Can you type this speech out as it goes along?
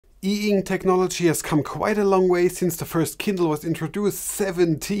E-ink technology has come quite a long way since the first Kindle was introduced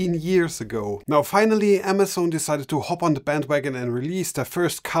 17 years ago. Now finally Amazon decided to hop on the bandwagon and release their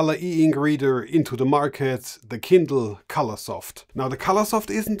first color e-ink reader into the market, the Kindle Colorsoft. Now the Colorsoft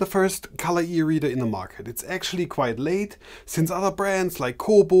isn't the first color e-reader in the market. It's actually quite late, since other brands like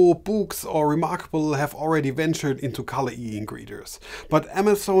Kobo, Books or Remarkable have already ventured into color e-ink readers. But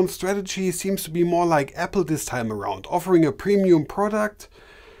Amazon's strategy seems to be more like Apple this time around, offering a premium product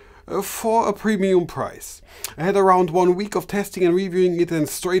for a premium price. I had around 1 week of testing and reviewing it, and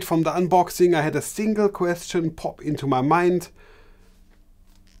straight from the unboxing I had a single question pop into my mind.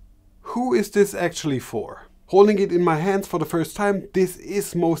 Who is this actually for? Holding it in my hands for the first time, this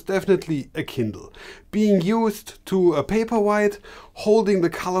is most definitely a Kindle. Being used to a Paperwhite, holding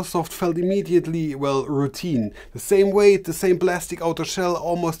the Colorsoft felt immediately, well, routine. The same weight, the same plastic outer shell,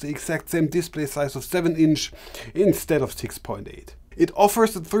 almost the exact same display size of 7" instead of 6.8. It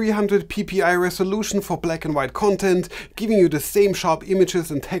offers a 300 ppi resolution for black and white content, giving you the same sharp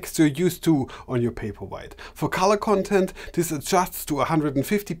images and text you're used to on your Paperwhite. For color content, this adjusts to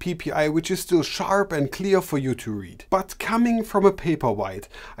 150 ppi, which is still sharp and clear for you to read. But coming from a Paperwhite,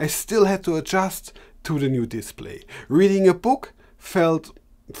 I still had to adjust to the new display. Reading a book felt,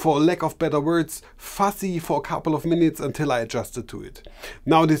 for lack of better words, fuzzy for a couple of minutes until I adjusted to it.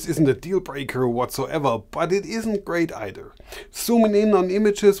 Now this isn't a deal breaker whatsoever, but it isn't great either. Zooming in on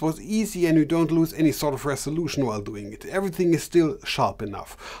images was easy and you don't lose any sort of resolution while doing it. Everything is still sharp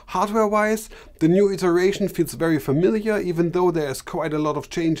enough. Hardware wise, the new iteration feels very familiar, even though there's quite a lot of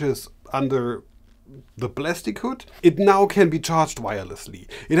changes under the plastic hood. It now can be charged wirelessly.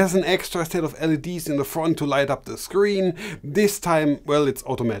 It has an extra set of LEDs in the front to light up the screen. This time, well, it's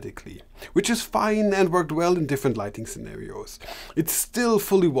automatically, which is fine and worked well in different lighting scenarios. It's still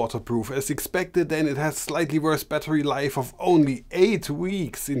fully waterproof as expected, and it has slightly worse battery life of only 8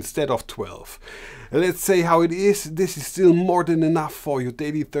 weeks instead of 12. Let's say how it is, this is still more than enough for your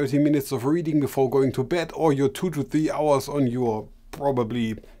daily 30 minutes of reading before going to bed, or your 2 to 3 hours on your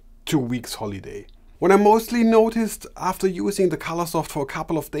probably 2 weeks holiday. What I mostly noticed after using the Colorsoft for a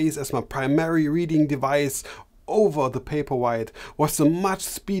couple of days as my primary reading device over the Paperwhite was the much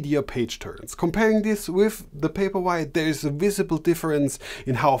speedier page turns. Comparing this with the Paperwhite, there is a visible difference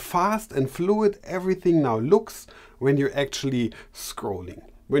in how fast and fluid everything now looks when you're actually scrolling,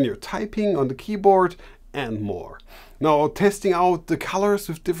 when you're typing on the keyboard and more. Now, testing out the colors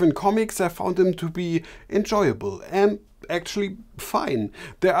with different comics, I found them to be enjoyable and actually fine.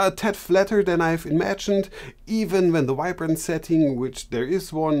 They are a tad flatter than I've imagined, even when the vibrant setting, which there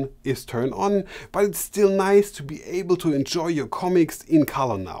is one, is turned on, but it's still nice to be able to enjoy your comics in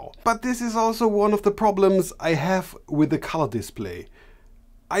color now. But this is also one of the problems I have with the color display.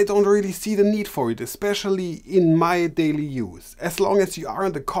 I don't really see the need for it, especially in my daily use. As long as you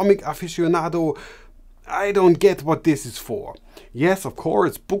aren't a comic aficionado, I don't get what this is for. Yes, of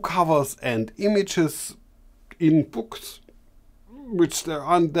course, book covers and images in books, which there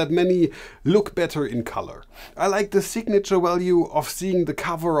aren't that many, look better in color. I like the signature value of seeing the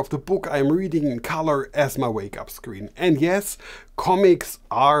cover of the book I'm reading in color as my wake-up screen. And yes, comics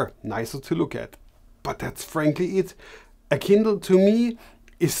are nicer to look at, but that's frankly it. A Kindle to me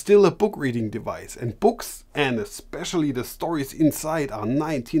is still a book reading device, and books, and especially the stories inside, are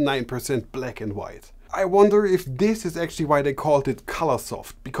 99% black and white. I wonder if this is actually why they called it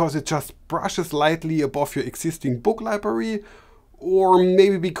Colorsoft, because it just brushes lightly above your existing book library, or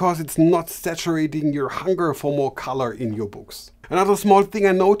maybe because it's not saturating your hunger for more color in your books. Another small thing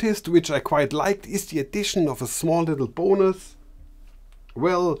I noticed, which I quite liked, is the addition of a small little bonus,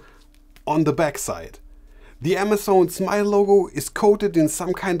 well, on the back side. The Amazon Smile logo is coated in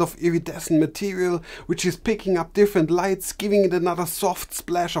some kind of iridescent material, which is picking up different lights, giving it another soft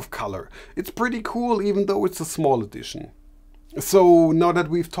splash of color. It's pretty cool, even though it's a small edition. So now that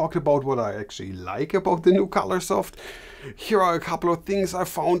we've talked about what I actually like about the new Colorsoft, here are a couple of things I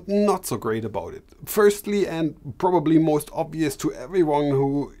found not so great about it. Firstly, and probably most obvious to everyone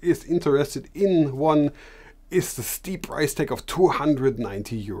who is interested in one, is the steep price tag of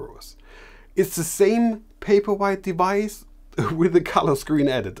 290 euros. It's the same Paperwhite device with the color screen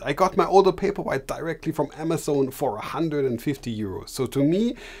added. I got my older Paperwhite directly from Amazon for 150 euros. So to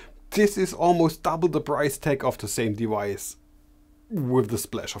me, this is almost double the price tag of the same device with the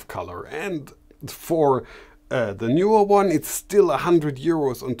splash of color. And for the newer one, it's still 100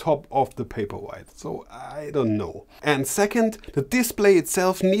 euros on top of the Paperwhite. So I don't know. And second, the display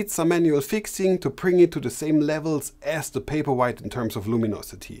itself needs some manual fixing to bring it to the same levels as the Paperwhite in terms of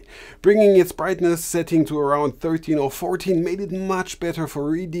luminosity. Bringing its brightness setting to around 13 or 14 made it much better for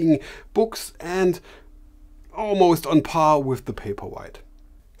reading books and almost on par with the Paperwhite.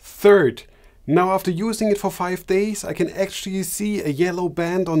 Third, now after using it for 5 days, I can actually see a yellow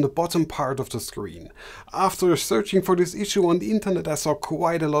band on the bottom part of the screen. After searching for this issue on the internet, I saw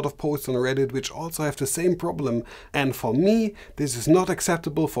quite a lot of posts on Reddit which also have the same problem, and for me, this is not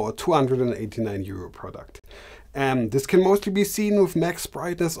acceptable for a €289 product. This can mostly be seen with max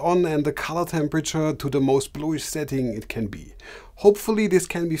brightness on and the color temperature to the most bluish setting it can be. Hopefully this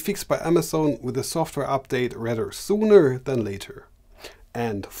can be fixed by Amazon with a software update rather sooner than later.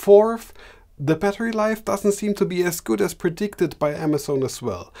 And fourth, the battery life doesn't seem to be as good as predicted by Amazon as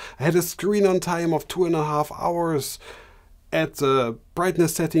well. I had a screen on time of 2.5 hours at a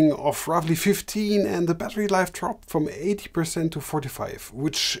brightness setting of roughly 15, and the battery life dropped from 80% to 45%,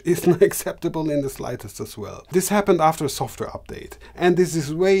 which isn't acceptable in the slightest as well. This happened after a software update, and this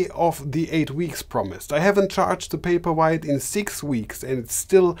is way off the 8 weeks promised. I haven't charged the Paperwhite in 6 weeks and it's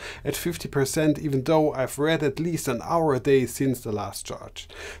still at 50%, even though I've read at least an hour a day since the last charge.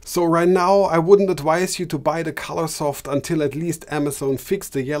 So right now I wouldn't advise you to buy the Colorsoft until at least Amazon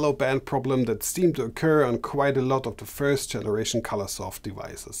fixed the yellow band problem that seemed to occur on quite a lot of the first generation Colorsoft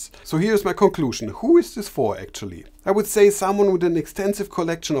devices. So here's my conclusion. Who is this for actually? I would say someone with an extensive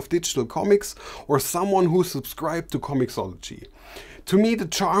collection of digital comics or someone who subscribed to Comixology. To me, the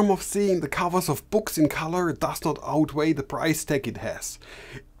charm of seeing the covers of books in color does not outweigh the price tag it has.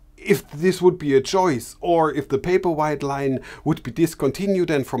 If this would be a choice, or if the Paperwhite line would be discontinued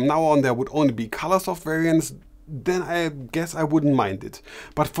and from now on there would only be Colorsoft variants, then I guess I wouldn't mind it.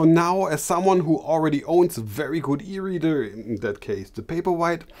 But for now, as someone who already owns a very good e-reader, in that case the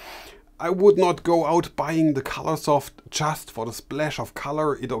Paperwhite, I would not go out buying the Colorsoft just for the splash of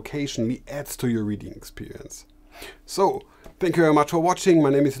color it occasionally adds to your reading experience. So, thank you very much for watching. My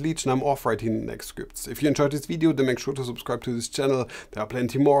name is Leech and I'm off writing the next scripts. If you enjoyed this video, then make sure to subscribe to this channel. There are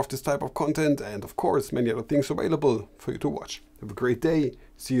plenty more of this type of content and of course many other things available for you to watch. Have a great day,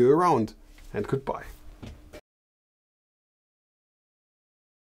 see you around, and goodbye.